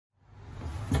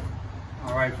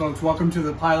Alright folks, welcome to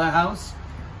the pilot house.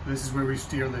 This is where we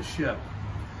steer the ship.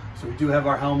 So we do have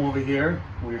our helm over here,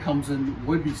 where your helmsman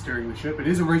would be steering the ship. It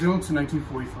is original to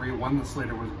 1943 when the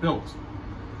Slater was built.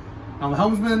 Now the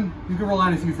helmsman, you can rely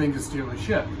on a few things to steer the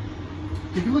ship.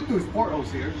 If you look through his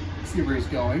portholes here, see where he's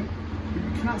going,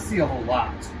 you cannot see a whole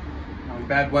lot. Now in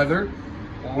bad weather,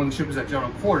 or when the ship is at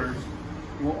general quarters,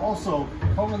 you will also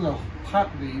cover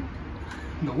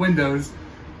the windows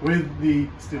with the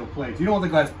steel plates. You don't want the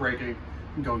glass breaking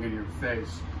and going in your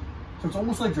face. So it's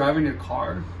almost like driving a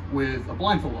car with a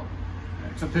blindfold on,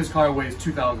 except his car weighs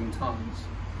 2,000 tons.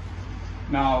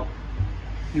 Now,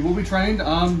 he will be trained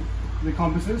on the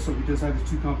compasses, so he does have his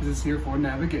two compasses here for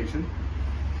navigation.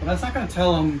 But that's not going to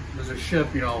tell him there's a ship,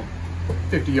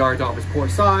 50 yards off his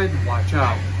port side, watch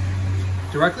out.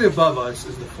 Directly above us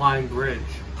is the flying bridge.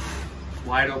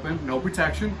 Wide open, no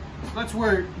protection. That's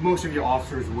where most of your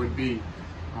officers would be.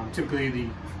 Typically the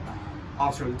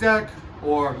officer of the deck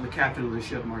or the captain of the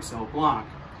ship, Marcel Blanc.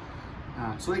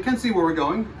 So they can see where we're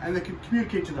going and they can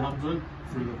communicate to the helmsman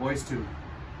through the voice tube.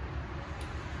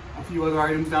 A few other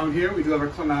items down here. We do have our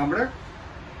clinometer.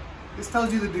 This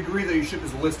tells you the degree that your ship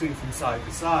is listing from side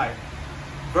to side.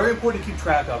 Very important to keep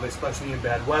track of, especially in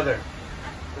bad weather.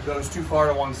 If it goes too far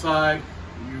to one side,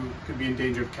 you could be in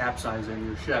danger of capsizing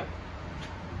your ship.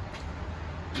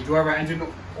 We do have our engine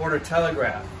order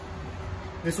telegraph.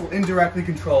 This will indirectly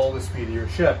control the speed of your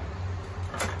ship.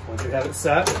 Once you have it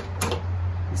set,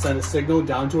 you send a signal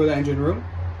down to the engine room,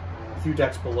 a few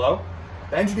decks below.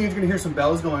 The engineer is going to hear some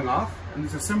bells going off, and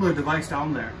there's a similar device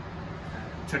down there.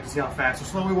 Check to see how fast or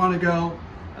slow we want to go,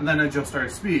 and then adjust our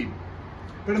speed.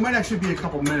 But it might actually be a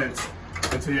couple minutes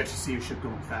until you actually see your ship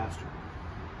going faster.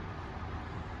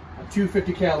 Two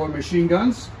 50 caliber machine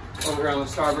guns over here on the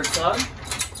starboard side.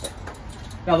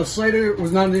 Now the Slater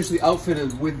was not initially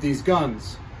outfitted with these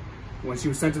guns. When she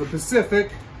was sent to the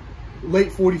Pacific,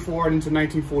 late 44 and into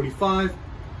 1945,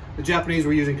 the Japanese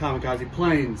were using kamikaze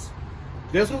planes.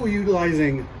 They also were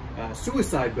utilizing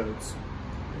suicide boats.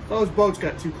 If those boats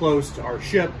got too close to our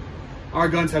ship, our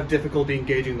guns have difficulty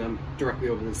engaging them directly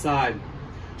over the side.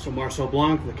 So Marcel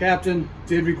Blanc, the captain,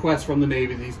 did request from the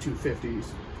Navy these 250s.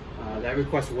 That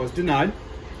request was denied.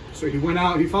 So he went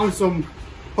out and he found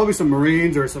probably some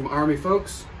Marines or some Army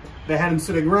folks. They had him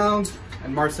sitting around,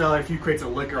 and Marcel had a few crates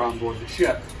of liquor on board the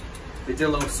ship. They did a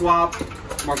little swap.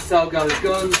 Marcel got his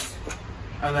guns,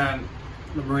 and then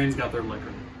the Marines got their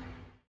liquor.